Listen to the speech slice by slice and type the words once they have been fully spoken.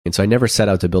And so I never set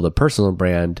out to build a personal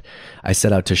brand. I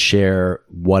set out to share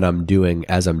what I'm doing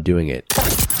as I'm doing it.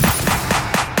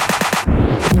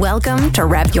 Welcome to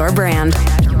Rep Your Brand,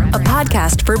 a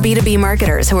podcast for B2B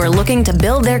marketers who are looking to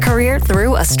build their career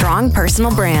through a strong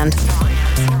personal brand.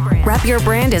 Rep Your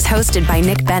Brand is hosted by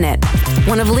Nick Bennett,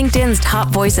 one of LinkedIn's top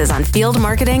voices on field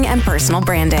marketing and personal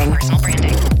branding.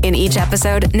 In each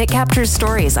episode, Nick captures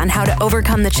stories on how to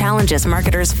overcome the challenges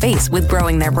marketers face with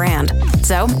growing their brand.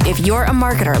 So, if you're a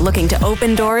marketer looking to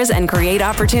open doors and create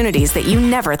opportunities that you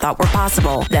never thought were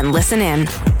possible, then listen in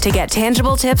to get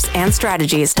tangible tips and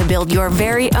strategies to build your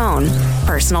very own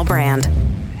personal brand.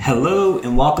 Hello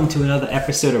and welcome to another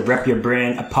episode of Rep Your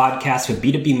Brand, a podcast for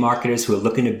B2B marketers who are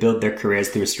looking to build their careers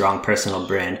through a strong personal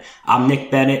brand. I'm Nick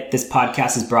Bennett. This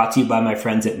podcast is brought to you by my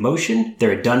friends at Motion.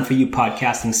 They're a done-for-you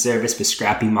podcasting service for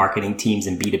scrappy marketing teams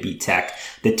in B2B tech.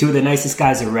 They're two of the nicest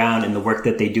guys around, and the work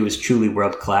that they do is truly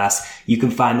world-class. You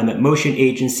can find them at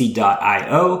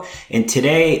motionagency.io. And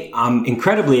today, I'm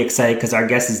incredibly excited because our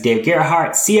guest is Dave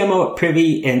Gerhardt, CMO at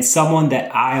Privy, and someone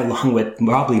that I, along with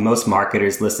probably most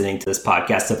marketers listening to this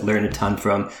podcast, have learned a ton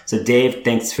from. So Dave,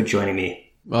 thanks for joining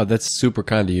me. Oh, that's super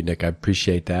kind of you, Nick. I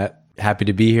appreciate that. Happy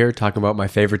to be here talking about my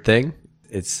favorite thing.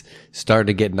 It's starting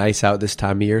to get nice out this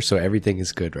time of year, so everything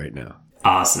is good right now.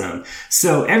 Awesome.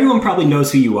 So everyone probably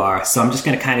knows who you are, so I'm just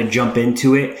going to kind of jump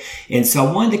into it. And so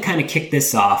I wanted to kind of kick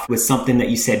this off with something that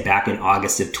you said back in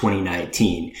August of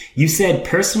 2019. You said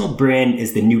personal brand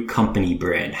is the new company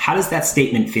brand. How does that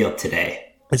statement feel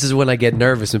today? This is when I get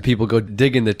nervous when people go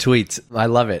digging the tweets. I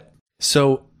love it.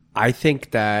 So I think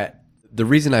that the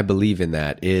reason I believe in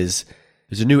that is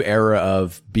there's a new era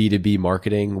of B2B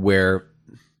marketing where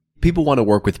people want to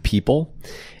work with people.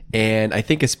 And I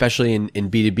think especially in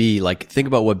B2B, like think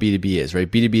about what B2B is, right?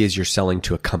 B2B is you're selling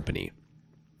to a company.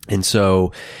 And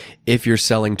so if you're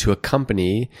selling to a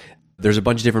company, there's a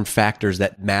bunch of different factors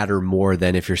that matter more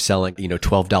than if you're selling,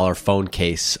 $12 phone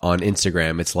case on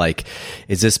Instagram. It's like,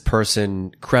 is this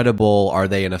person credible? Are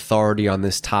they an authority on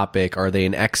this topic? Are they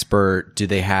an expert? Do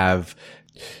they have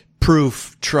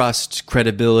proof, trust,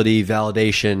 credibility,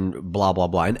 validation, blah, blah,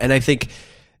 blah. And I think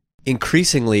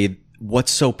increasingly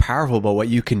what's so powerful about what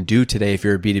you can do today if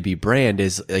you're a B2B brand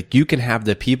is like you can have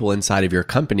the people inside of your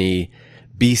company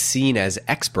be seen as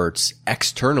experts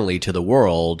externally to the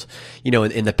world.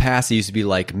 In the past, it used to be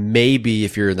like maybe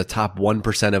if you're in the top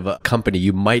 1% of a company,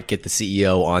 you might get the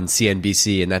CEO on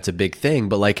CNBC, and that's a big thing.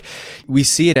 But like we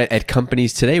see it at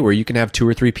companies today where you can have 2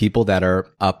 or 3 people that are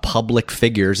public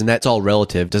figures, and that's all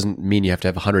relative. Doesn't mean you have to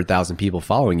have 100,000 people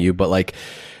following you, but like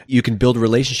you can build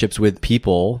relationships with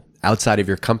people outside of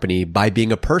your company by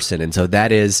being a person. And so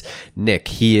that is Nick.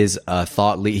 He is a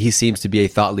he seems to be a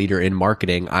thought leader in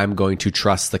marketing. I'm going to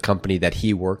trust the company that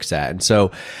he works at. And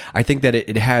so I think that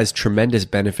it has tremendous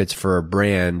benefits for a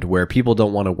brand where people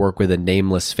don't want to work with a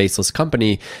nameless, faceless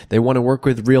company. They want to work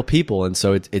with real people. And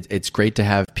so it's great to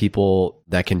have people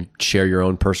that can share your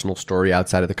own personal story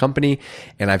outside of the company.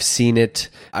 And I've seen it.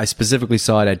 I specifically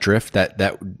saw it at Drift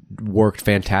that worked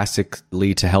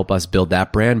fantastically to help us build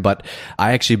that brand. But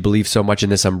I actually believe so much in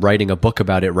this. I'm writing a book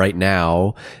about it right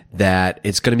now that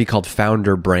it's going to be called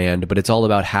Founder Brand, but it's all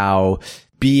about how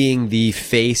being the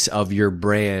face of your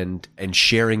brand and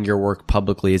sharing your work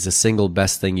publicly is the single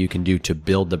best thing you can do to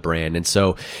build the brand. And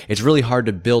so it's really hard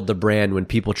to build the brand when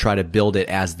people try to build it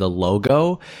as the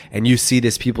logo. And you see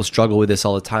this, people struggle with this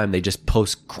all the time. They just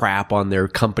post crap on their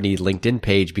company LinkedIn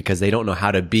page because they don't know how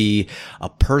to be a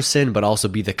person, but also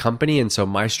be the company. And so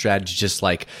my strategy is just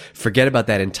like, forget about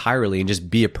that entirely and just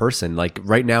be a person. Like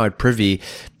right now at Privy,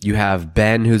 you have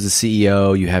Ben, who's the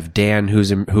CEO. You have Dan,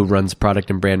 who runs product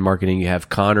and brand marketing. You have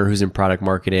Connor, who's in product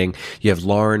marketing. You have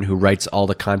Lauren, who writes all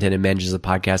the content and manages the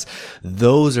podcast.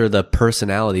 Those are the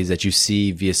personalities that you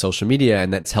see via social media,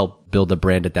 and that's helped build a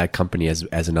brand at that company as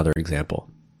another example.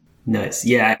 Nice.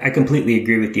 Yeah, I completely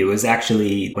agree with you. It was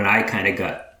actually when I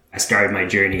started my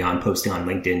journey on posting on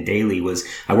LinkedIn daily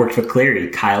I worked for Clary.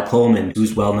 Kyle Coleman,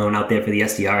 who's well known out there for the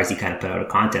SDRs, he kind of put out a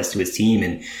contest to his team,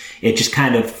 and it just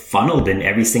kind of funneled in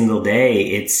every single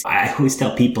day. I always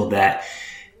tell people that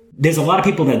there's a lot of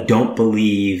people that don't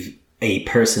believe a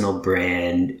personal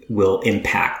brand will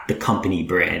impact the company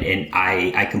brand. And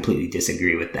I completely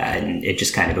disagree with that. And it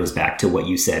just kind of goes back to what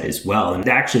you said as well. And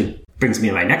that actually brings me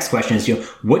to my next question is,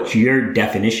 what's your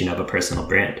definition of a personal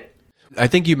brand? I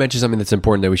think you mentioned something that's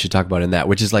important that we should talk about in that,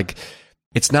 which is like,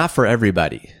 it's not for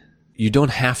everybody. You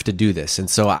don't have to do this. And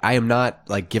so I am not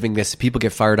like giving this, people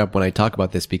get fired up when I talk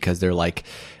about this because they're like,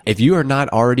 if you are not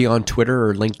already on Twitter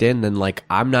or LinkedIn, then like,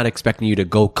 I'm not expecting you to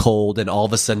go cold and all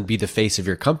of a sudden be the face of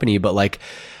your company. But like,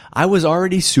 I was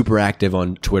already super active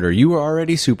on Twitter. You were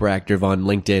already super active on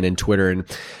LinkedIn and Twitter.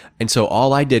 And so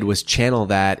all I did was channel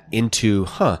that into,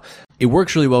 it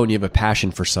works really well when you have a passion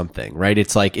for something, right?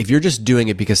 It's like if you're just doing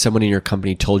it because someone in your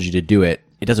company told you to do it,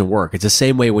 it doesn't work. It's the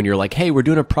same way when you're like, hey, we're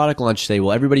doing a product launch today.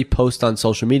 Well, everybody post on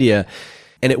social media,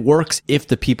 and it works if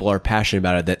the people are passionate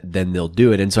about it, then they'll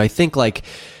do it. And so I think like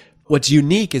what's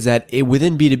unique is that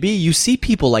within B2B, you see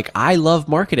people like, I love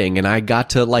marketing and I got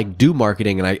to like do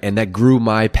marketing and that grew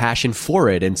my passion for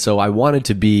it. And so I wanted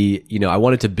to be, I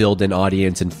wanted to build an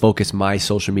audience and focus my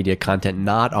social media content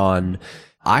not on,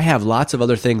 I have lots of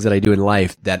other things that I do in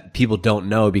life that people don't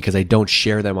know because I don't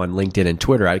share them on LinkedIn and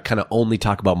Twitter. I kind of only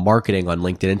talk about marketing on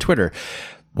LinkedIn and Twitter.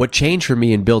 What changed for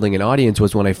me in building an audience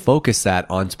was when I focused that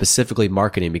on specifically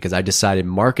marketing, because I decided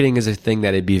marketing is a thing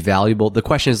that it'd be valuable. The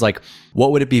question is like,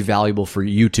 what would it be valuable for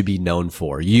you to be known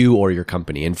for, you or your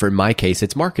company? And for my case,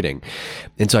 it's marketing.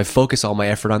 And so I focus all my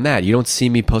effort on that. You don't see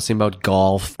me posting about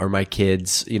golf or my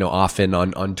kids, often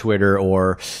on Twitter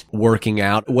or working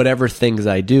out, whatever things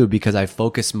I do, because I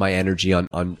focus my energy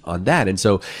on that. And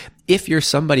so if you're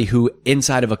somebody who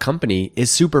inside of a company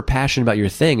is super passionate about your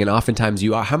thing, and oftentimes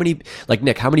you are,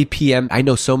 Nick, how many PM, I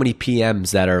know so many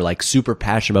PMs that are like super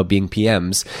passionate about being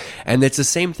PMs, and it's the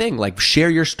same thing, like share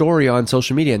your story on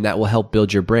social media and that will help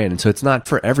build your brand. And so it's not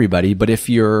for everybody, but if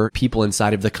you're people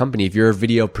inside of the company, if you're a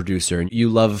video producer and you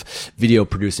love video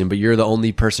producing, but you're the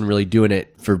only person really doing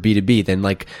it for B2B, then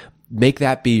like, make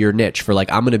that be your niche for like,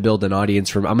 I'm going to build an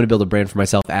audience I'm going to build a brand for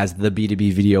myself as the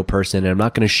B2B video person. And I'm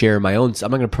not going to share I'm not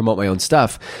going to promote my own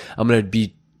stuff. I'm going to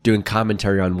be doing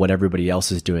commentary on what everybody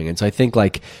else is doing. And so I think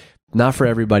like, not for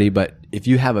everybody, but if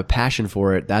you have a passion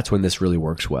for it, that's when this really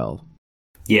works well.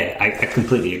 Yeah, I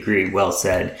completely agree. Well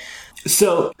said.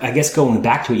 So I guess going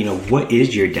back to it, what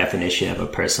is your definition of a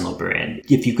personal brand?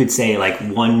 If you could say like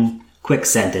one quick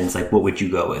sentence, like what would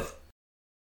you go with?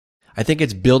 I think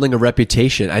it's building a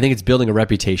reputation. I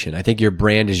think your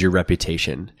brand is your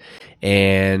reputation.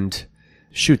 And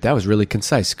shoot, that was really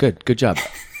concise. Good job.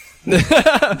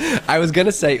 I was going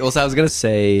to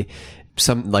say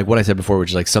some like what I said before,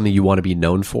 which is like something you want to be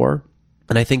known for.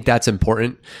 And I think that's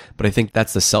important, but I think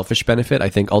that's the selfish benefit. I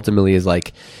think ultimately is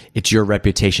like, it's your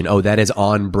reputation. Oh, that is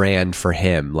on brand for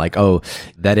him. Like, oh,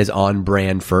 that is on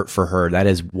brand for her. That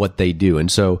is what they do.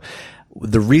 And so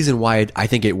the reason why I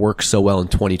think it works so well in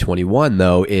 2021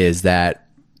 though, is that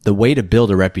the way to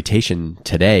build a reputation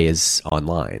today is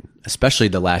online, especially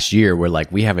the last year where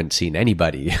like we haven't seen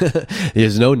anybody.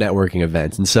 There's no networking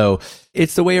events. And so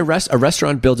it's the way a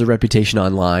restaurant builds a reputation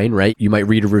online, right? You might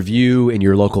read a review in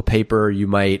your local paper. You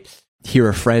might hear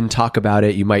a friend talk about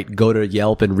it. You might go to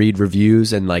Yelp and read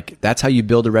reviews, and like that's how you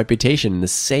build a reputation. And the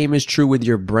same is true with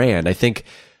your brand. I think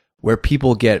where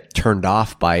people get turned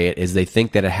off by it is they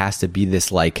think that it has to be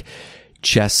this like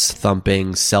chest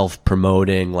thumping,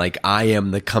 self-promoting, like I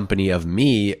am the company of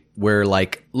me, where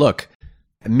like, look,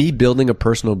 me building a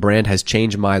personal brand has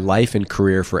changed my life and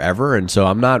career forever. And so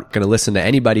I'm not going to listen to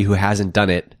anybody who hasn't done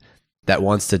it that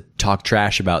wants to talk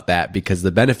trash about that, because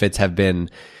the benefits have been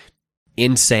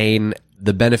insane.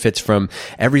 The benefits from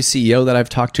every CEO that I've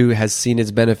talked to has seen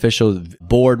it's beneficial.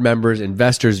 Board members,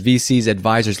 investors, VCs,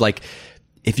 advisors, like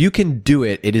if you can do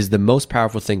it, it is the most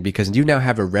powerful thing, because you now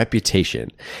have a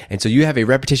reputation. And so you have a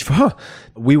reputation for,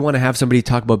 we want to have somebody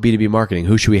talk about B2B marketing.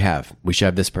 Who should we have? We should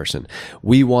have this person.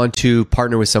 We want to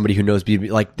partner with somebody who knows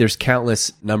B2B. Like there's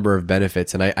countless number of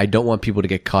benefits. And I don't want people to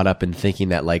get caught up in thinking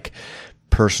that like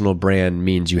personal brand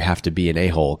means you have to be an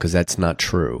a-hole, because that's not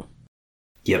true.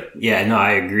 Yep. Yeah, no,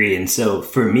 I agree. And so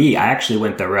for me, I actually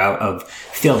went the route of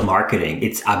field marketing.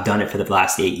 I've done it for the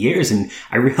last 8 years, and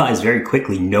I realized very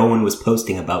quickly no one was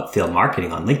posting about field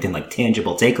marketing on LinkedIn, like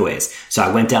tangible takeaways. So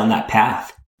I went down that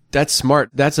path. That's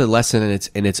smart. That's a lesson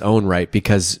in its own right,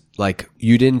 because like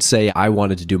you didn't say I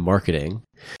wanted to do marketing.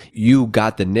 You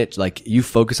got the niche, like you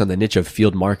focus on the niche of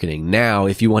field marketing. Now,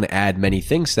 if you want to add many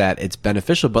things to that, it's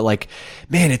beneficial, but like,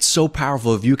 man, it's so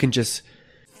powerful if you can just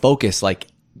focus, like,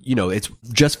 it's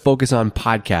just focus on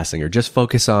podcasting or just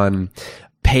focus on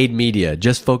paid media,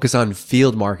 just focus on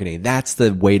field marketing. That's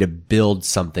the way to build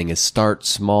something, is start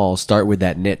small, start with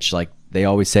that niche. Like they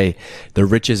always say, the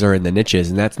riches are in the niches.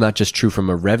 And that's not just true from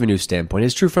a revenue standpoint.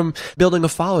 It's true from building a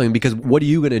following, because what are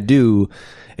you going to do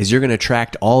is you're going to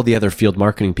attract all the other field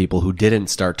marketing people who didn't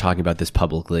start talking about this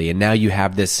publicly. And now you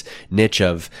have this niche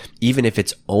of, even if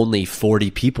it's only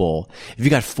 40 people, if you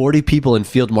got 40 people in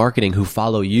field marketing who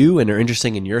follow you and are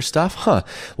interested in your stuff,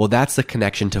 well, that's the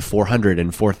connection to 400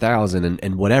 and 4,000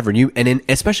 and whatever. And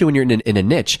especially when you're in a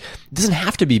niche, it doesn't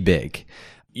have to be big.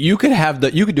 You could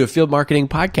do a field marketing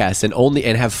podcast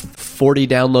and have 40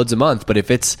 downloads a month. But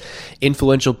if it's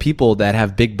influential people that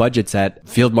have big budgets at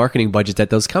field marketing budgets at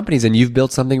those companies, and you've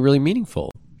built something really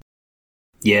meaningful.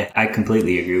 Yeah, I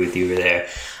completely agree with you there.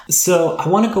 So I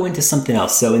want to go into something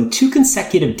else. So in 2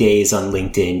 consecutive days on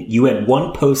LinkedIn, you had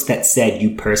one post that said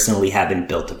you personally haven't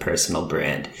built a personal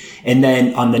brand. And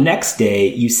then on the next day,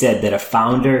 you said that a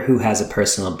founder who has a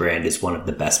personal brand is one of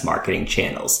the best marketing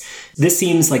channels. This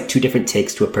seems like 2 different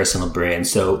takes to a personal brand.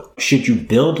 So should you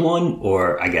build one,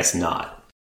 or I guess not?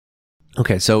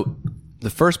 Okay, so the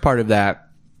first part of that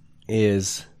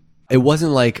is, it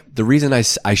wasn't like, the reason I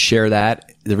share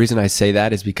that, the reason I say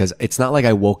that is because it's not like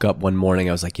I woke up one morning,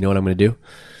 I was like, you know what I'm going to do?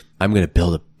 I'm going to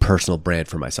build a personal brand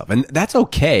for myself. And that's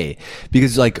okay,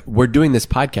 because like, we're doing this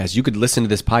podcast. You could listen to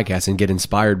this podcast and get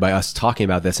inspired by us talking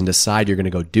about this and decide you're going to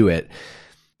go do it.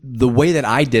 The way that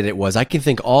I did it was, I can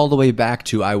think all the way back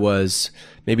to, I was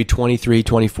maybe 23,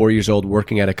 24 years old,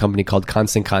 working at a company called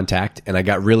Constant Contact. And I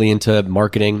got really into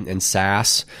marketing and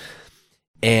SaaS.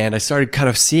 And I started kind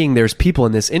of seeing there's people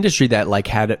in this industry that like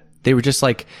they were just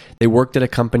like, they worked at a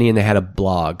company and they had a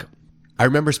blog. I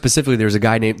remember specifically there was a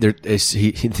guy named,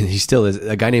 he still is,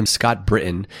 a guy named Scott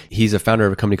Britton. He's a founder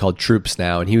of a company called Troops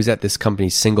now. And he was at this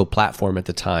company's Single Platform at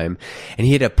the time. And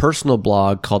he had a personal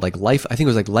blog called like I think it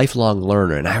was like Lifelong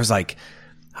Learner. And I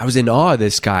was in awe of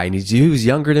this guy, and he was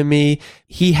younger than me.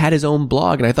 He had his own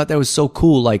blog, and I thought that was so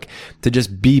cool, like to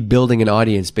just be building an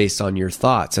audience based on your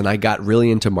thoughts. And I got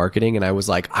really into marketing, and I was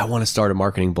like, I want to start a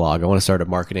marketing blog. I want to start a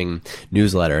marketing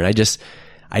newsletter. And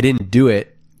I didn't do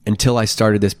it until I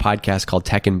started this podcast called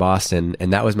Tech in Boston.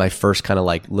 And that was my first kind of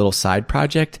like little side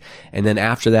project. And then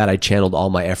after that, I channeled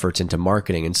all my efforts into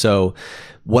marketing. And so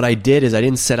what I did is, I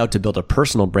didn't set out to build a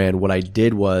personal brand. What I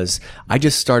did was, I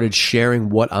just started sharing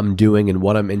what I'm doing and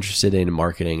what I'm interested in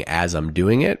marketing as I'm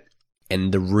doing it.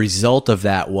 And the result of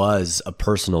that was a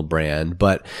personal brand.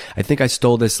 But I think I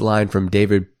stole this line from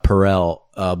David Perel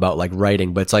about like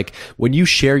writing, but it's like, when you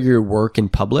share your work in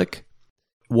public,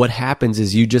 what happens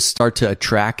is you just start to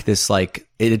attract this, like,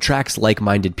 it attracts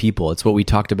like-minded people. It's what we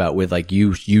talked about with like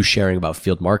you sharing about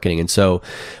field marketing. And so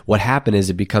what happened is,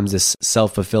 it becomes this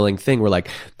self-fulfilling thing where like,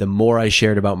 the more I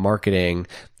shared about marketing,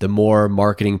 the more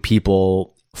marketing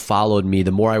people followed me,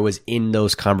 the more I was in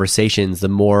those conversations, the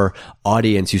more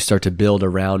audience you start to build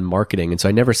around marketing. And so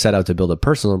I never set out to build a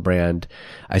personal brand.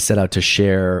 I set out to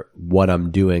share what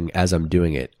I'm doing as I'm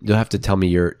doing it. You'll have to tell me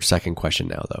your second question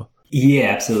now, though. Yeah,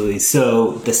 absolutely.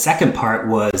 So the second part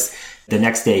was, the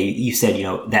next day you said,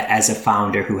 that as a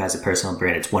founder who has a personal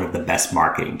brand, it's one of the best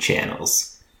marketing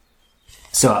channels.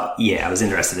 So yeah, I was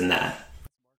interested in that.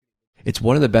 It's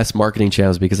one of the best marketing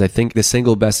channels because I think the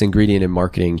single best ingredient in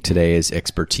marketing today is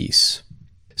expertise.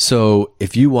 So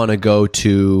if you want to go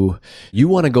to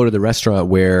the restaurant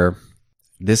where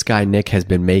this guy, Nick, has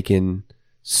been making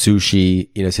sushi,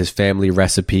 it's his family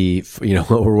recipe,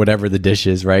 or whatever the dish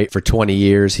is, right? For 20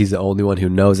 years, he's the only one who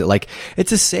knows it. Like, it's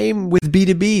the same with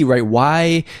B2B, right?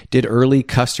 Why did early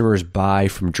customers buy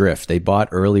from Drift? They bought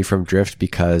early from Drift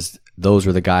because those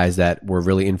were the guys that were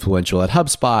really influential at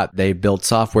HubSpot. They built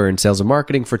software and sales and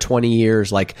marketing for 20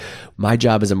 years. Like, my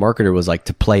job as a marketer was like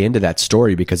to play into that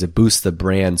story because it boosts the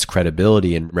brand's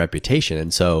credibility and reputation.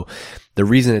 And so the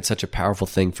reason it's such a powerful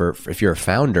thing for if you're a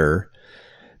founder,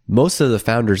 most of the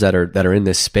founders that are in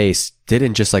this space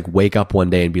didn't just like wake up one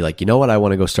day and be like, you know what, I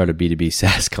want to go start a B2B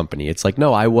SaaS company. It's like,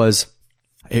 no,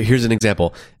 here's an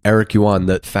example. Eric Yuan,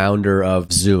 the founder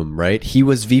of Zoom, right? He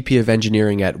was VP of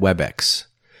engineering at WebEx.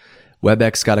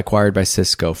 WebEx got acquired by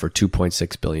Cisco for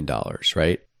 $2.6 billion,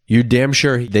 right? You're damn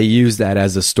sure they use that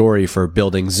as a story for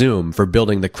building Zoom, for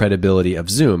building the credibility of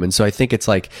Zoom. And so I think it's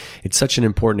such an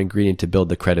important ingredient to build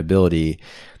the credibility.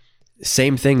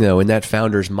 Same thing though, in that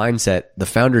founder's mindset, the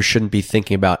founder shouldn't be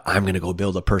thinking about, I'm going to go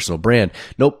build a personal brand.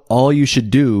 Nope. All you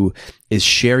should do is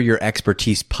share your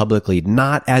expertise publicly,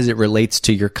 not as it relates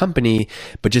to your company,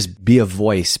 but just be a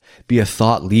voice, be a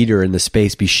thought leader in the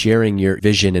space, be sharing your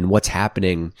vision and what's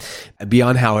happening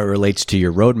beyond how it relates to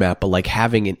your roadmap, but like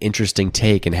having an interesting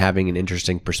take and having an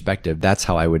interesting perspective. That's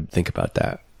how I would think about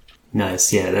that.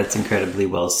 Nice. Yeah, that's incredibly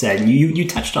well said. You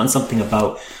touched on something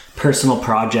about personal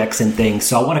projects and things.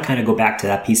 So I want to kind of go back to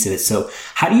that piece of it. So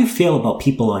how do you feel about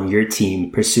people on your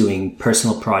team pursuing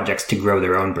personal projects to grow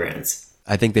their own brands?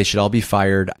 I think they should all be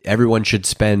fired. Everyone should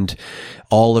spend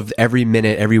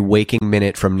every waking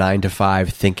minute from 9 to 5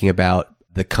 thinking about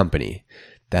the company.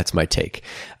 That's my take.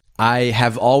 I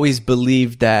have always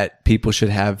believed that people should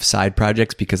have side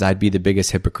projects because I'd be the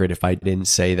biggest hypocrite if I didn't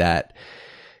say that.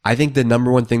 I think the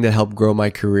number one thing that helped grow my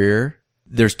career,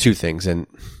 there's two things. And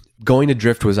going to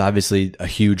Drift was obviously a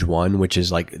huge one, which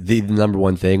is like the number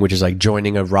one thing, which is like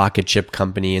joining a rocket ship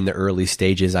company in the early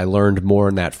stages. I learned more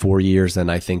in that 4 years than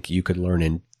I think you could learn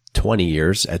in 20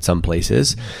 years at some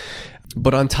places.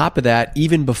 But on top of that,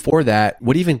 even before that,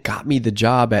 what even got me the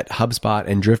job at HubSpot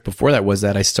and Drift before that was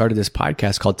that I started this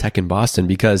podcast called Tech in Boston,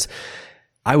 because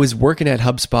I was working at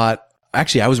HubSpot.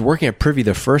 Actually, I was working at Privy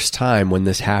the first time when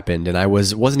this happened, and I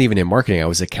wasn't even in marketing. I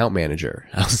was account manager.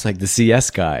 I was like the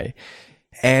CS guy.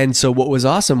 And so what was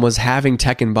awesome was having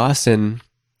Tech in Boston.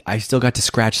 I still got to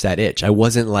scratch that itch. I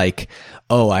wasn't like,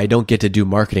 oh, I don't get to do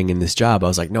marketing in this job. I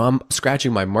was like, no, I'm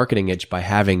scratching my marketing itch by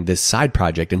having this side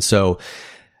project. And so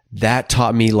that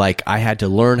taught me, like, I had to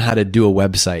learn how to do a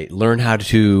website, learn how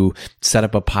to set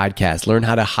up a podcast, learn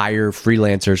how to hire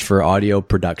freelancers for audio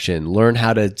production, learn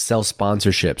how to sell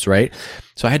sponsorships, right?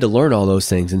 So I had to learn all those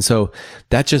things. And so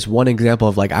that's just one example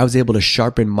of, like, I was able to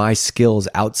sharpen my skills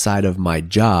outside of my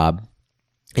job.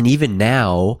 And even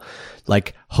now,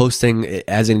 like hosting,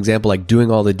 as an example, like doing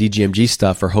all the DGMG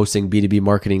stuff or hosting B2B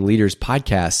Marketing Leaders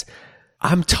podcasts,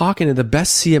 I'm talking to the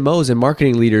best CMOs and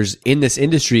marketing leaders in this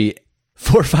industry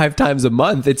 4 or 5 times a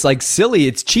month. It's like silly.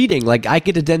 It's cheating. Like, I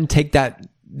get to then take the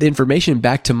information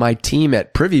back to my team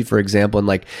at Privy, for example, and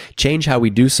like change how we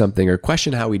do something or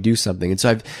question how we do something. And so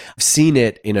I've seen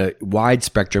it in a wide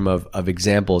spectrum of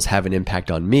examples have an impact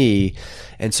on me.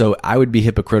 And so I would be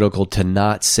hypocritical to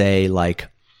not say, like,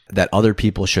 that other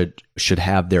people should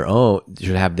have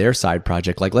their side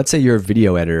project. Like, let's say you're a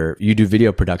video editor, you do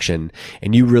video production,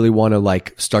 and you really want to,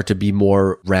 like, start to be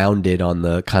more rounded on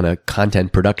the kind of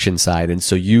content production side. And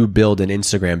so you build an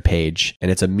Instagram page,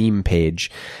 and it's a meme page,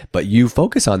 but you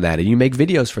focus on that and you make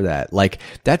videos for that. Like,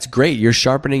 that's great. You're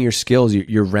sharpening your skills.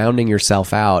 You're rounding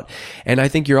yourself out. And I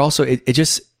think you're also, it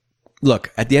just,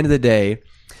 look, at the end of the day,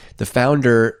 the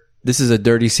founder, this is a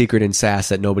dirty secret in SaaS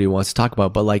that nobody wants to talk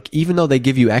about, but, like, even though they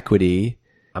give you equity,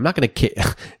 I'm not going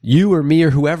to you or me or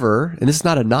whoever, and this is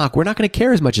not a knock, we're not going to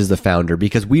care as much as the founder,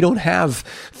 because we don't have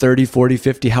 30, 40,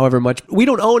 50, however much. We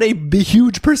don't own a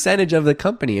huge percentage of the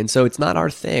company. And so it's not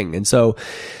our thing. And so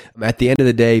at the end of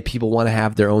the day, people want to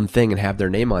have their own thing and have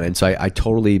their name on it. And so I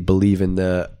totally believe in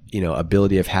the,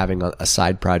 ability of having a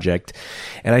side project.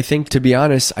 And I think, to be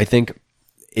honest,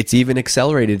 it's even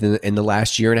accelerated in the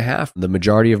last year and a half. The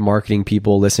majority of marketing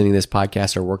people listening to this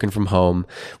podcast are working from home.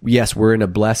 Yes, we're in a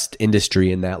blessed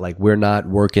industry in that, like, we're not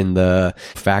working the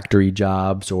factory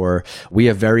jobs, or we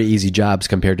have very easy jobs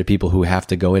compared to people who have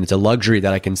to go in. It's a luxury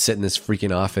that I can sit in this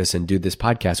freaking office and do this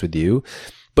podcast with you,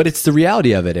 but it's the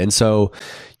reality of it. And so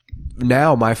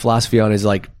now my philosophy on it is,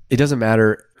 like, it doesn't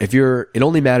matter it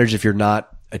only matters if you're not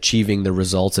achieving the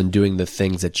results and doing the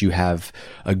things that you have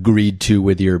agreed to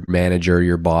with your manager,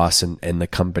 your boss, and the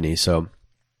company. So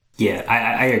yeah,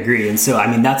 I agree. And so,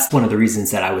 I mean, that's one of the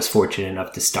reasons that I was fortunate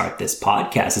enough to start this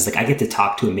podcast, is, like, I get to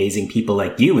talk to amazing people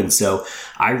like you. And so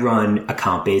I run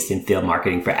account-based and field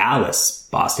marketing for Alice,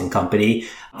 Boston company.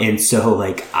 And so,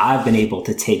 like, I've been able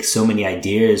to take so many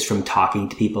ideas from talking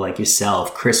to people like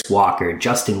yourself, Chris Walker,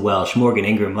 Justin Welsh, Morgan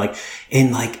Ingram,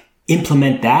 and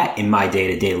implement that in my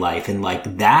day-to-day life. And,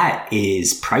 like, that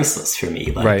is priceless for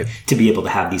me, like, right, to be able to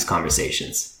have these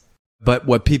conversations. But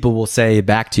what people will say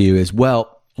back to you is,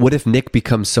 well, what if Nick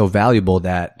becomes so valuable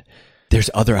that there's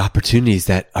other opportunities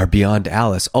that are beyond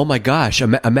Alice? Oh my gosh,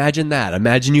 imagine that.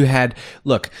 Imagine you had,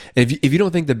 look, if you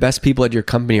don't think the best people at your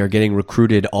company are getting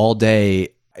recruited all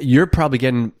day, you're probably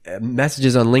getting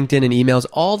messages on LinkedIn and emails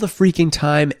all the freaking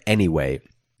time anyway.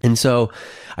 And so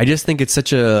I just think it's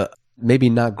such a, maybe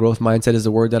not growth mindset is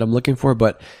the word that I'm looking for,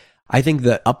 but I think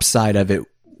the upside of it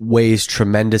weighs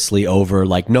tremendously over,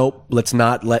 like, nope, let's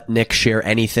not let Nick share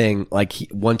anything. Like,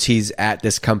 once he's at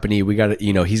this company, we got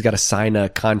to, he's got to sign a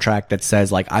contract that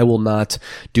says, like, I will not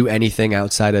do anything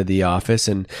outside of the office.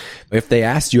 And if they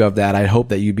asked you of that, I'd hope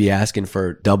that you'd be asking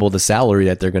for double the salary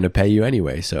that they're going to pay you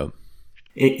anyway. So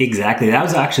exactly. That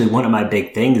was actually one of my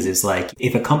big things, is, like,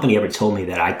 if a company ever told me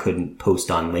that I couldn't post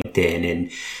on LinkedIn,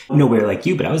 and nowhere like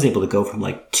you, but I was able to go from,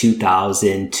 like,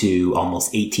 2,000 to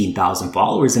almost 18,000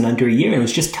 followers in under a year. And it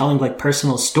was just telling, like,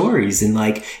 personal stories. And,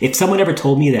 like, if someone ever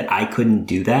told me that I couldn't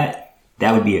do that,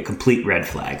 that would be a complete red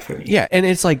flag for me. Yeah. And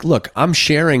it's like, look, I'm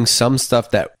sharing some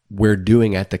stuff that we're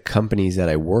doing at the companies that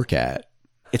I work at.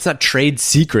 It's not trade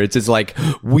secrets. It's like,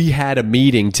 we had a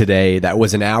meeting today that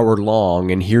was an hour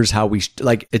long, and here's how we,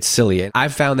 like, it's silly. And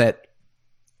I've found that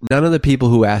none of the people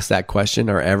who ask that question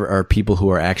are people who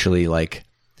are actually, like,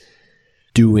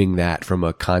 doing that from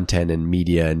a content and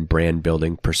media and brand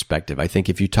building perspective. I think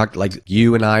if you talk, like,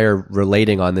 you and I are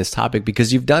relating on this topic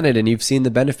because you've done it and you've seen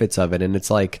the benefits of it. And it's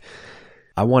like,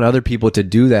 I want other people to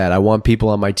do that. I want people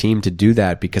on my team to do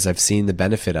that because I've seen the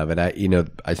benefit of it.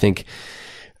 I think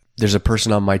there's a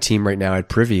person on my team right now at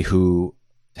Privy who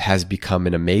has become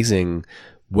an amazing,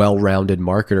 well-rounded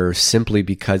marketer simply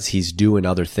because he's doing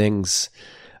other things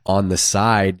on the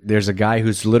side. There's a guy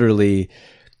who's literally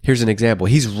Here's an example.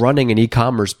 He's running an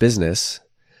e-commerce business.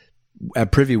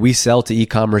 At Privy, we sell to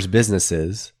e-commerce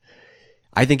businesses.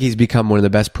 I think he's become one of the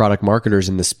best product marketers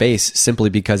in the space simply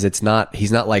because he's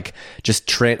not like just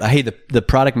hey, the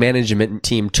product management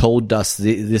team told us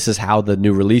this is how the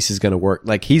new release is going to work.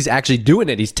 Like, he's actually doing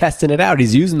it. He's testing it out.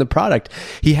 He's using the product.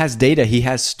 He has data. He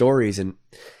has stories, and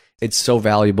it's so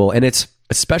valuable. And it's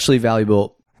especially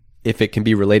valuable if it can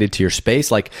be related to your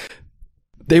space. Like,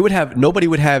 nobody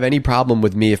would have any problem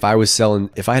with me if I had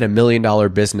 $1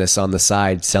 million business on the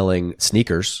side selling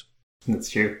sneakers.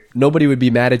 That's true. Nobody would be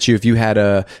mad at you if you had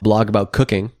a blog about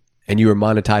cooking and you were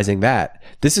monetizing that.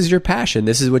 This is your passion.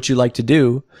 This is what you like to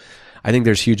do. I think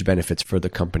there's huge benefits for the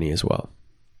company as well.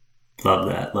 Love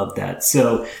that. Love that.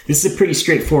 So this is a pretty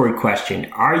straightforward question.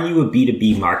 Are you a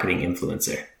B2B marketing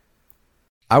influencer?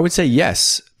 I would say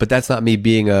yes, but that's not me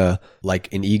being an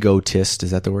egotist. Is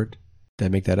that the word? Did I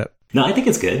make that up? No, I think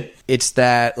it's good. It's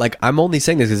that, like, I'm only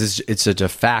saying this because it's such a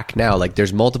fact now. Like,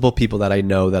 there's multiple people that I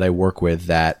know that I work with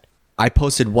that I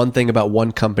posted one thing about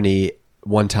one company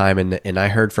one time, and I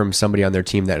heard from somebody on their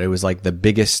team that it was like the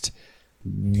biggest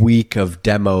week of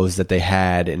demos that they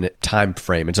had in a time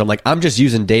frame. And so I'm like, I'm just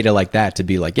using data like that to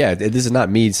be like, yeah, this is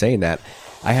not me saying that.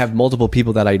 I have multiple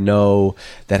people that I know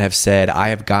that have said, I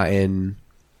have gotten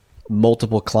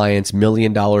multiple clients, $1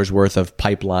 million worth of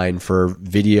pipeline for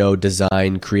video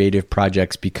design, creative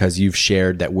projects because you've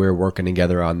shared that we're working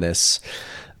together on this.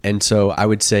 And so I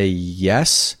would say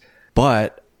yes,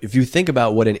 but if you think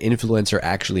about what an influencer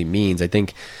actually means, I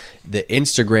think the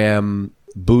Instagram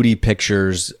booty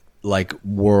pictures like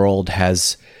world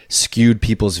has skewed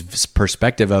people's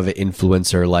perspective of an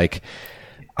influencer. Like,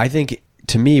 I think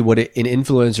to me, what an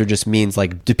influencer just means,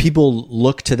 like, do people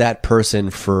look to that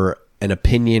person for an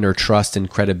opinion or trust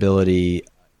and credibility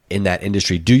in that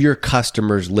industry? Do your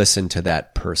customers listen to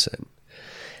that person?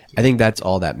 I think that's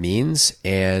all that means.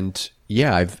 And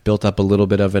yeah, I've built up a little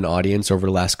bit of an audience over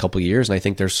the last couple of years, and I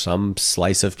think there's some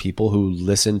slice of people who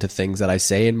listen to things that I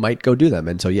say and might go do them.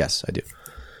 And so, yes, I do.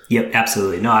 Yep,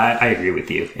 absolutely. No, I agree with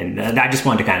you. And I just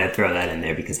wanted to kind of throw that in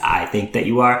there because I think that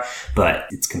you are, but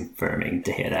it's confirming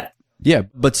to hear that. Yeah,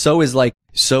 but so is the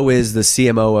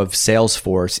CMO of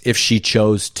Salesforce if she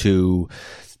chose to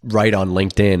write on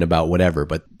LinkedIn about whatever,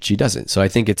 but she doesn't. So I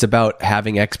think it's about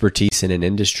having expertise in an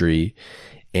industry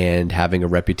and having a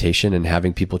reputation and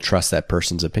having people trust that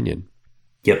person's opinion.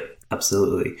 Yep,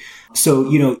 absolutely. So,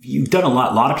 you've done a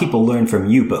lot of people learn from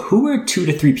you, but who are 2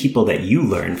 to 3 people that you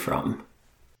learn from?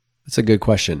 That's a good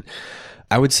question.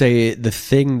 I would say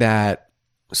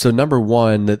number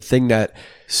one, the thing that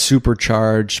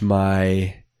supercharged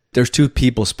there's 2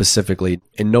 people specifically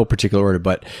in no particular order,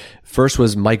 but first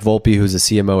was Mike Volpe, who's a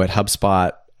CMO at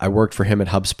HubSpot. I worked for him at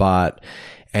HubSpot.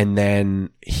 And then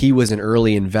he was an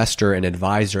early investor and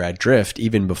advisor at Drift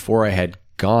even before I had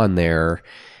gone there.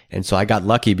 And so I got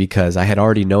lucky because I had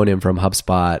already known him from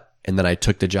HubSpot. And then I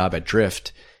took the job at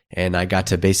Drift and I got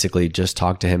to basically just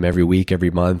talk to him every week, every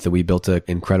month. And we built an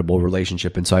incredible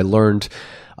relationship. And so I learned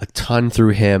a ton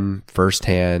through him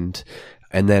firsthand.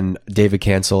 And then David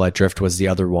Cancel at Drift was the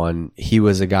other one. He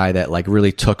was a guy that like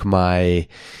really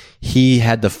he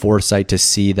had the foresight to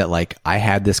see that like I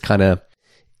had this kind of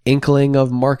inkling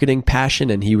of marketing passion,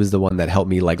 and he was the one that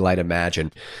helped me like light a match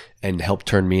and helped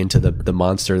turn me into the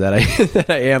monster that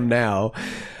I am now.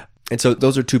 And so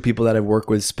those are 2 people that I've worked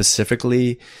with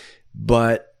specifically.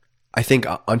 But I think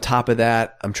on top of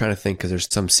that, I'm trying to think because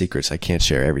there's some secrets. I can't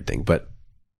share everything, but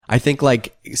I think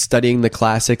like studying the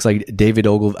classics, like David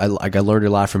Ogilvy, I learned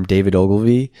a lot from David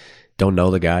Ogilvy. Don't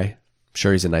know the guy. I'm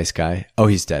sure he's a nice guy. Oh,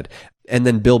 he's dead. And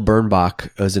then Bill Bernbach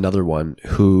is another one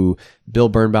Bill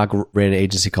Bernbach ran an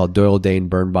agency called Doyle Dane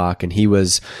Bernbach, and he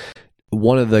was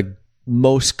one of the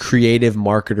most creative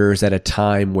marketers at a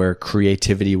time where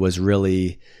creativity was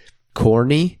really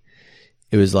corny.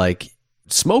 It was like,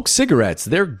 smoke cigarettes,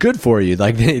 they're good for you,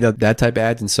 like that type of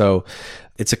ads. And so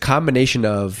it's a combination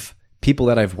of people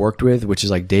that I've worked with, which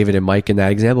is like David and Mike in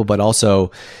that example, but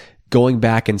also going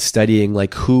back and studying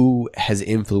like who has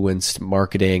influenced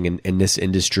marketing in this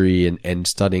industry and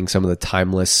studying some of the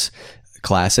timeless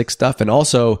classic stuff. And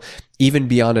also even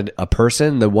beyond a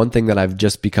person, the one thing that I've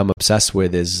just become obsessed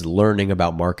with is learning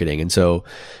about marketing. And so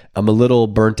I'm a little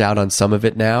burnt out on some of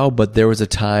it now, but there was a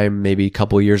time maybe a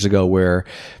couple of years ago where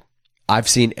I've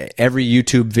seen every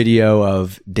YouTube video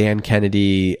of Dan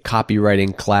Kennedy,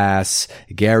 copywriting class,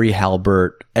 Gary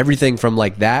Halbert, everything from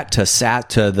like that to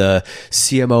the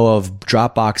CMO of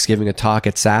Dropbox giving a talk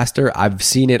at SaaStr. I've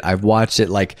seen it. I've watched it.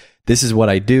 Like, this is what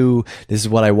I do. This is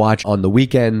what I watch on the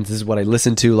weekends. This is what I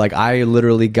listen to. Like, I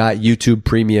literally got YouTube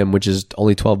Premium, which is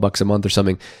only $12 a month or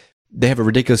something. They have a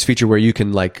ridiculous feature where you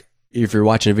can like If you're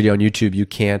watching a video on YouTube, you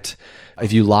can't,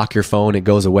 if you lock your phone, it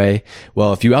goes away.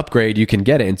 Well, if you upgrade, you can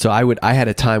get it. And so I had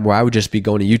a time where I would just be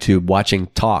going to YouTube, watching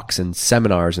talks and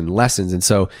seminars and lessons. And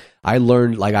so I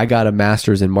learned, like, I got a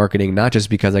master's in marketing, not just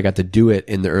because I got to do it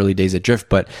in the early days at Drift,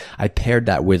 but I paired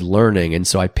that with learning. And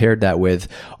so I paired that with,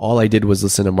 all I did was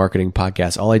listen to marketing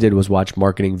podcasts. All I did was watch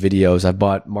marketing videos. I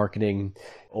bought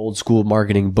old school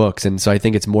marketing books. And so I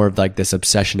think it's more of like this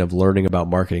obsession of learning about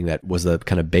marketing that was the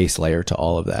kind of base layer to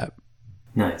all of that.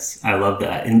 Nice. I love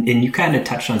that. And you kind of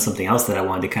touched on something else that I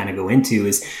wanted to kind of go into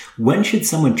is, when should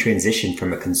someone transition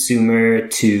from a consumer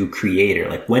to creator?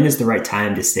 Like, when is the right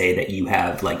time to say that you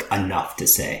have like enough to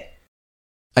say?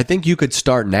 I think you could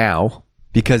start now,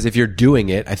 because if you're doing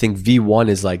it, I think V1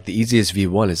 is like the easiest.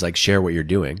 V1 is like, share what you're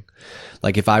doing.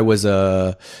 Like, if I was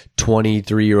a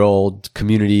 23-year-old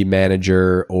community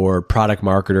manager or product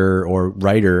marketer or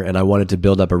writer and I wanted to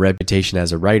build up a reputation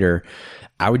as a writer,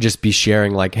 I would just be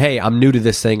sharing like, hey, I'm new to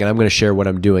this thing and I'm going to share what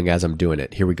I'm doing as I'm doing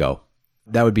it. Here we go.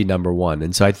 That would be number one.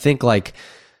 And so I think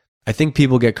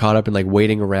people get caught up in like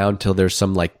waiting around till there's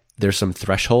some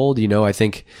threshold. You know, I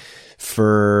think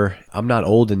I'm not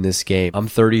old in this game. I'm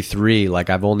 33.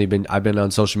 Like, I've been on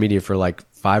social media for like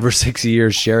 5 or 6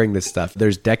 years sharing this stuff.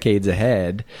 There's decades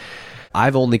ahead.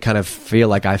 I've only kind of feel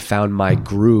like I found my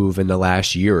groove in the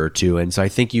last year or two. And so I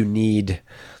think you need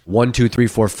 1, 2, 3,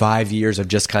 4, 5 years of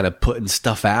just kind of putting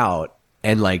stuff out.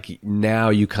 And like, now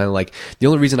you kind of like, the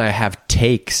only reason I have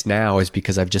takes now is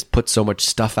because I've just put so much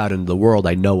stuff out into the world.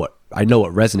 I know what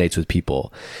resonates with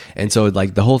people. And so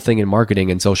like, the whole thing in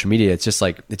marketing and social media, it's just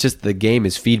the game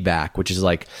is feedback, which is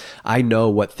like, I know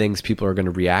what things people are going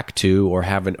to react to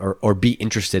or or be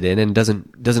interested in. And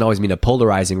doesn't always mean a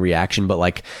polarizing reaction, but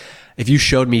like, if you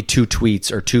showed me 2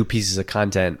 tweets or 2 pieces of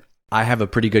content, I have a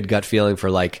pretty good gut feeling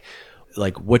for like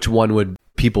which one would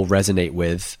people resonate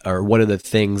with, or what are the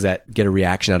things that get a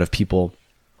reaction out of people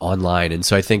online. And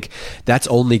so I think that's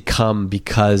only come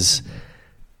because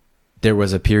there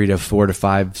was a period of 4 to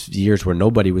 5 years where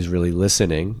nobody was really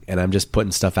listening, and I'm just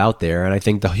putting stuff out there. And I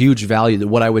think the huge value,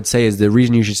 what I would say is the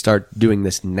reason you should start doing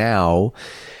this now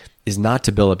is not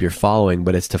to build up your following,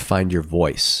 but it's to find your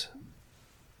voice,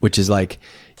 which is like,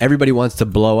 everybody wants to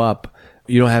blow up.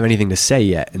 You don't have anything to say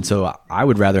yet. And so I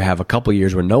would rather have a couple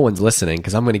years where no one's listening,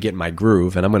 because I'm going to get in my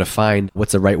groove and I'm going to find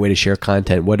what's the right way to share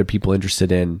content. What are people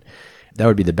interested in? That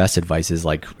would be the best advice, is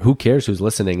like, who cares who's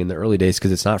listening in the early days?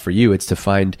 Because it's not for you. It's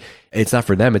not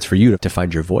for them. It's for you to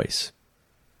find your voice.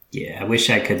 Yeah. I wish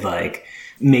I could like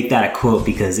make that a quote,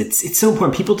 because it's so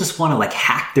important. People just want to like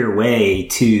hack their way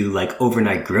to like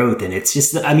overnight growth. And it's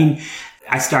just, I mean,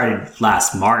 I started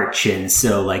last March. And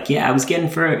so like, yeah, I was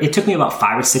it took me about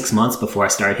 5 or 6 months before I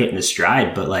started hitting a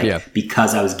stride. But like,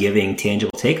 because I was giving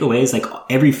tangible takeaways, like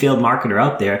every failed marketer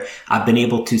out there, I've been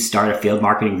able to start a failed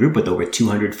marketing group with over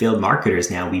 200 failed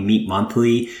marketers now. We meet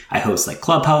monthly. I host like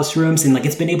Clubhouse rooms, and like,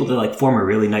 it's been able to like form a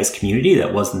really nice community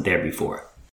that wasn't there before.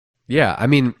 Yeah. I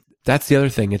mean, that's the other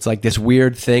thing. It's like this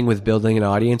weird thing with building an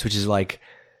audience, which is like,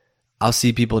 I'll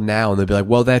see people now and they'll be like,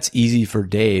 well, that's easy for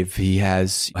Dave. He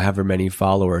has however many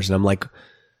followers. And I'm like,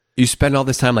 you spend all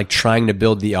this time like trying to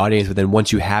build the audience, but then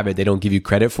once you have it, they don't give you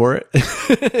credit for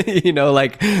it. You know,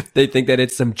 like they think that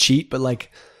it's some cheat, but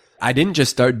like, I didn't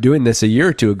just start doing this a year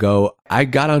or two ago. I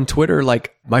got on Twitter.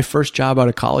 Like, my first job out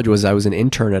of college I was an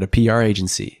intern at a PR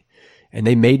agency, and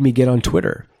they made me get on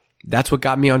Twitter. That's what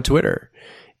got me on Twitter.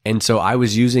 And so I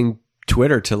was using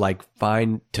Twitter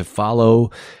to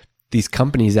follow these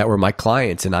companies that were my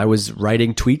clients, and I was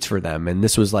writing tweets for them. And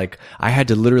this was like, I had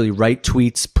to literally write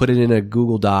tweets, put it in a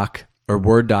Google Doc or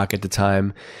Word doc at the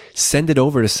time, send it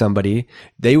over to somebody.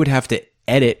 They would have to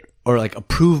edit or like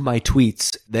approve my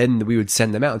tweets. Then we would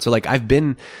send them out. And so like, I've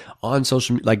been on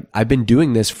social media, like I've been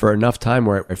doing this for enough time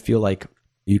where I feel like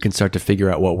you can start to figure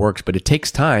out what works, but it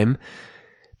takes time,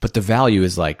 but the value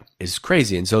is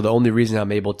crazy. And so the only reason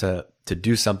I'm able to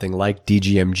do something like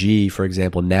DGMG, for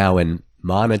example, now and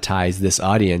monetize this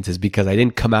audience is because I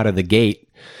didn't come out of the gate.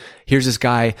 Here's this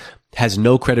guy, has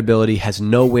no credibility, has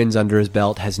no wins under his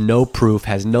belt, has no proof,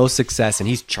 has no success, and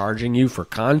he's charging you for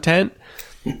content.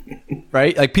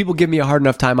 Right? Like, people give me a hard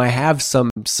enough time. I have some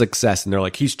success and they're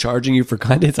like, he's charging you for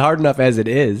content. It's hard enough as it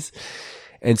is.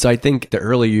 And so I think the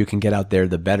earlier you can get out there,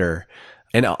 the better.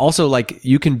 And also, like,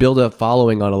 you can build a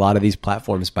following on a lot of these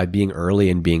platforms by being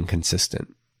early and being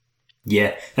consistent.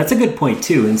 Yeah, that's a good point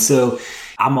too. And so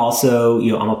I'm also,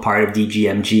 I'm a part of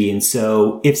DGMG. And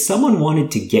so if someone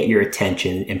wanted to get your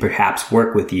attention and perhaps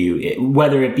work with you,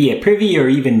 whether it be at Privy or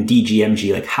even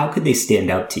DGMG, like, how could they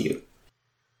stand out to you?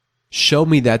 Show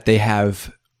me that they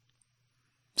have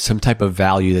some type of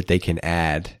value that they can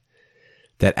add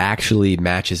that actually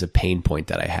matches a pain point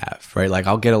that I have, right? Like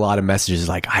I'll get a lot of messages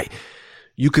like,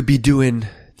 you could be doing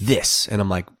this. And I'm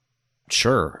like,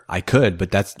 sure, I could,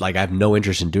 but that's like, I have no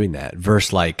interest in doing that.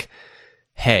 Versus like,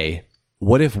 hey,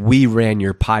 what if we ran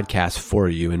your podcast for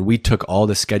you and we took all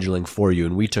the scheduling for you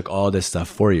and we took all this stuff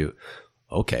for you?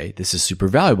 Okay, this is super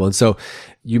valuable. And so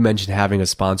you mentioned having a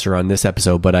sponsor on this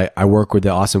episode, but I work with the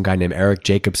awesome guy named Eric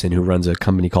Jacobson who runs a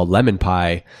company called Lemon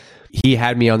Pie. He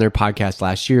had me on their podcast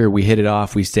last year. We hit it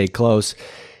off. We stayed close.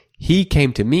 He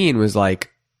came to me and was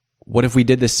like, what if we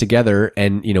did this together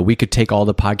and, we could take all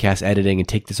the podcast editing and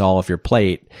take this all off your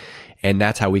plate. And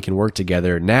that's how we can work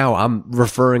together. Now I'm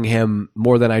referring him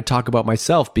more than I talk about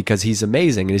myself because he's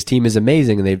amazing and his team is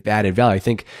amazing and they've added value. I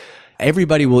think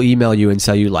everybody will email you and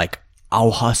tell you like,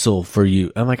 I'll hustle for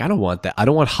you. I'm like, I don't want that. I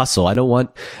don't want hustle. I don't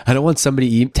want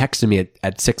somebody texting me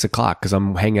at 6:00 because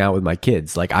I'm hanging out with my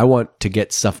kids. Like I want to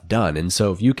get stuff done. And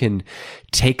so if you can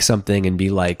take something and be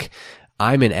like,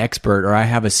 I'm an expert or I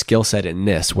have a skill set in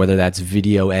this, whether that's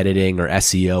video editing or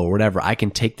SEO or whatever, I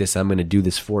can take this. I'm going to do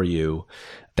this for you.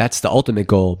 That's the ultimate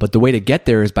goal. But the way to get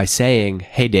there is by saying,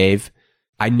 hey, Dave,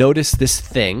 I noticed this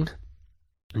thing.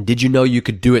 Did you know you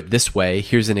could do it this way?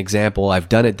 Here's an example. I've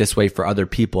done it this way for other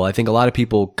people. I think a lot of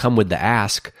people come with the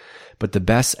ask, but the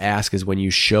best ask is when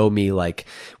you show me like,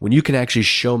 when you can actually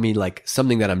show me like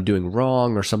something that I'm doing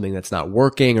wrong or something that's not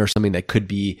working or something that could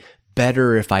be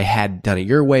better if I had done it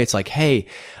your way. It's like, hey,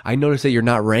 I noticed that you're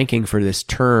not ranking for this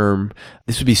term.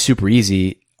 This would be super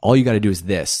easy. All you got to do is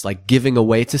this, like giving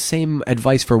away. It's the same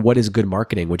advice for what is good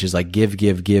marketing, which is like give,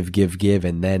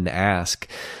 and then ask.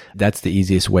 That's the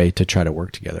easiest way to try to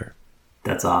work together.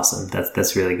 That's awesome.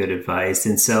 That's really good advice.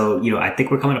 And so, I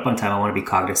think we're coming up on time. I want to be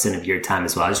cognizant of your time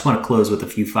as well. I just want to close with a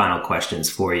few final questions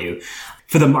for you.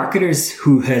 For the marketers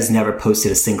who has never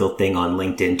posted a single thing on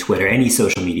LinkedIn, Twitter, any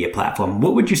social media platform,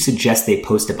 what would you suggest they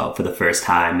post about for the first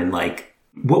time? And like,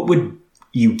 what would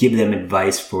you give them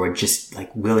advice for just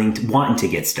like wanting to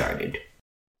get started?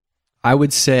 I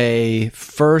would say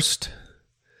first,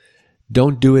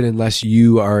 don't do it unless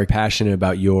you are passionate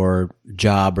about your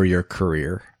job or your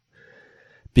career.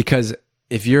 Because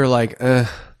if you're like,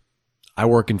 I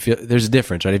work in field, there's a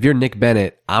difference, right? If you're Nick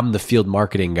Bennett, I'm the field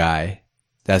marketing guy.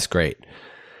 That's great.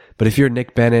 But if you're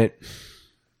Nick Bennett,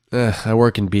 I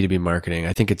work in B2B marketing.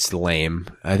 I think it's lame.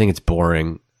 I think it's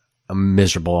boring. I'm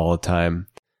miserable all the time.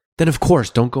 Then of course,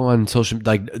 don't go on social,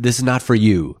 like this is not for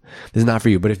you. This is not for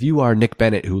you. But if you are Nick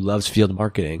Bennett who loves field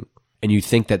marketing and you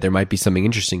think that there might be something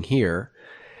interesting here,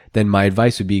 then my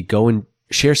advice would be go and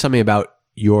share something about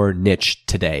your niche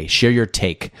today. Share your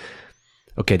take.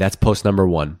 Okay, that's post number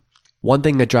 1. One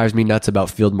thing that drives me nuts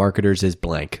about field marketers is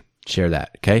blank. Share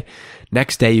that, okay?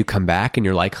 Next day you come back and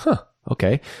you're like,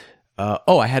 okay.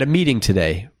 I had a meeting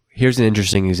today. Here's an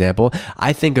interesting example.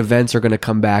 I think events are going to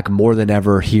come back more than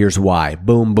ever. Here's why.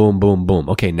 Boom, boom, boom, boom.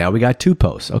 Okay, now we got 2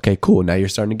 posts. Okay, cool. Now you're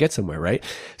starting to get somewhere, right?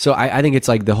 So I think it's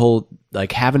like the whole,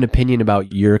 like have an opinion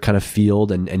about your kind of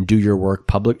field and do your work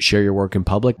public, share your work in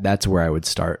public. That's where I would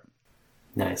start.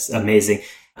 Nice. Amazing.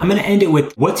 I'm going to end it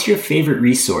with, what's your favorite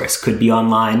resource? Could be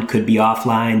online, could be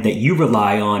offline, that you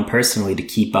rely on personally to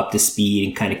keep up to speed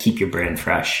and kind of keep your brand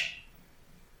fresh.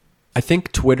 I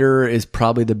think Twitter is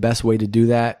probably the best way to do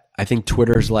that. I think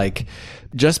Twitter's like,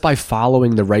 just by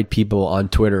following the right people on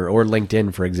Twitter or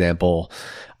LinkedIn, for example,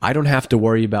 I don't have to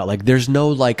worry about like, there's no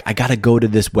like, I got to go to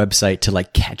this website to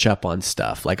like catch up on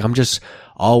stuff. Like I'm just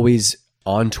always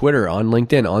on Twitter, on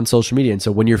LinkedIn, on social media. And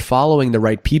so when you're following the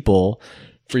right people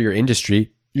for your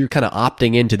industry, you're kind of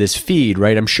opting into this feed,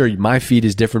 right? I'm sure my feed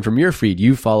is different from your feed.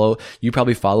 You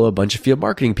probably follow a bunch of field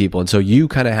marketing people. And so you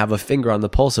kind of have a finger on the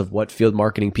pulse of what field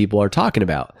marketing people are talking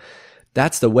about.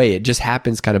 That's the way. It just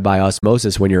happens kind of by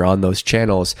osmosis when you're on those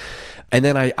channels. And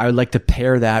then I would like to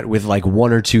pair that with like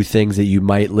 1 or 2 things that you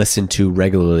might listen to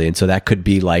regularly. And so that could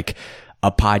be like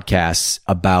a podcast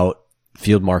about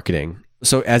field marketing.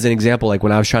 So as an example, like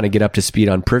when I was trying to get up to speed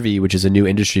on Privy, which is a new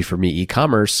industry for me,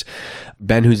 e-commerce,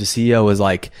 Ben, who's the CEO, was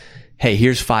like, hey,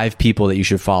 here's 5 people that you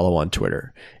should follow on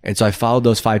Twitter. And so I followed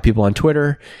those 5 people on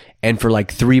Twitter. And for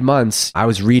like 3 months, I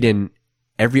was reading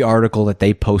every article that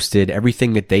they posted,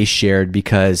 everything that they shared,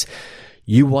 because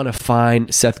you want to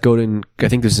find, Seth Godin, I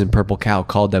think this is in Purple Cow,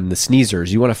 called them the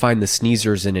sneezers. You want to find the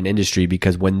sneezers in an industry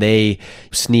because when they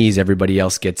sneeze, everybody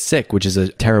else gets sick, which is a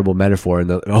terrible metaphor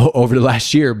over the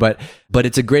last year. But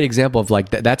it's a great example of like,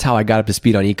 that's how I got up to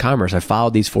speed on e-commerce. I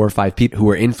followed these 4 or 5 people who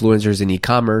were influencers in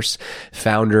e-commerce,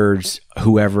 founders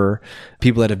whoever,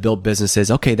 people that have built businesses.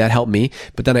 Okay, that helped me.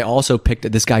 But then I also picked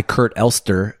this guy, Kurt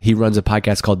Elster. He runs a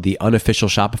podcast called the Unofficial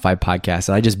Shopify Podcast.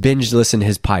 And I just binge listened to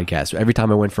his podcast. Every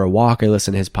time I went for a walk, I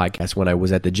listened to his podcast. When I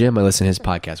was at the gym, I listened to his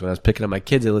podcast. When I was picking up my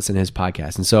kids, I listened to his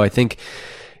podcast. And so I think,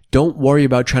 don't worry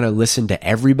about trying to listen to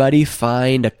everybody.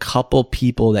 Find a couple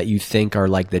people that you think are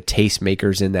like the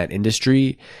tastemakers in that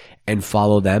industry and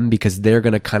follow them, because they're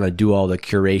going to kind of do all the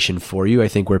curation for you. I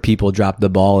think where people drop the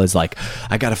ball is like,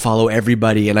 I got to follow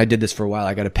everybody. And I did this for a while.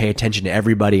 I got to pay attention to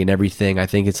everybody and everything. I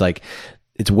think it's like,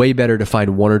 it's way better to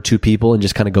find one or two people and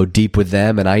just kind of go deep with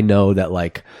them. And I know that,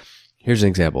 like, here's an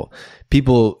example.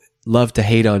 People love to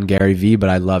hate on Gary Vee, but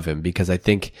I love him because I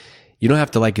think you don't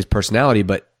have to like his personality,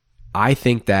 but I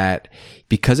think that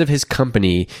because of his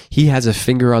company, he has a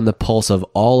finger on the pulse of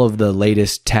all of the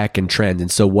latest tech and trends.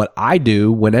 And so what I do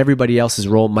when everybody else is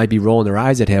might be rolling their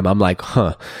eyes at him, I'm like,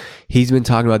 he's been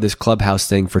talking about this Clubhouse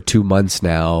thing for 2 months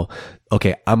now.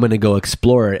 Okay, I'm going to go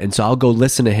explore it. And so I'll go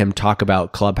listen to him talk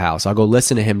about Clubhouse. I'll go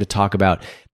listen to him to talk about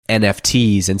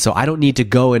NFTs. And so I don't need to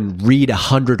go and read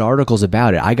 100 articles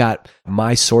about it. I got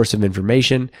my source of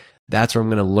information. That's where I'm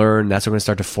going to learn. That's where I'm going to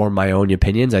start to form my own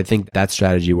opinions. I think that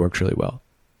strategy works really well.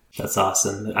 That's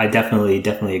awesome. I definitely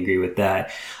agree with that.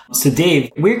 So Dave,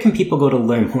 where can people go to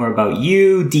learn more about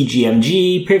you,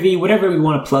 DGMG, Privy, whatever we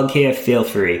want to plug here, feel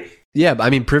free. Yeah, I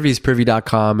mean, Privy is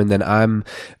privy.com. And then I'm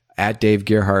at Dave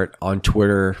Gerhardt on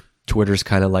Twitter. Twitter's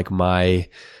kind of like my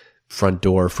front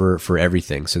door for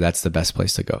everything. So that's the best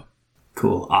place to go.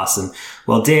 Cool. Awesome.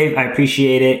 Well, Dave, I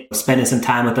appreciate it. Spending some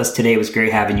time with us today. It was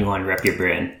great having you on Rep Your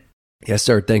Brand. Yes,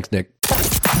 sir. Thanks, Nick.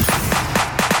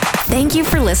 Thank you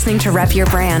for listening to Rep Your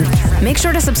Brand. Make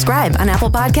sure to subscribe on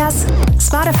Apple Podcasts,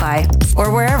 Spotify,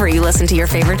 or wherever you listen to your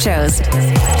favorite shows.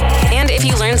 And if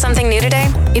you learned something new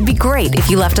today, it'd be great if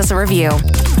you left us a review.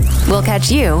 We'll catch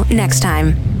you next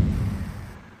time.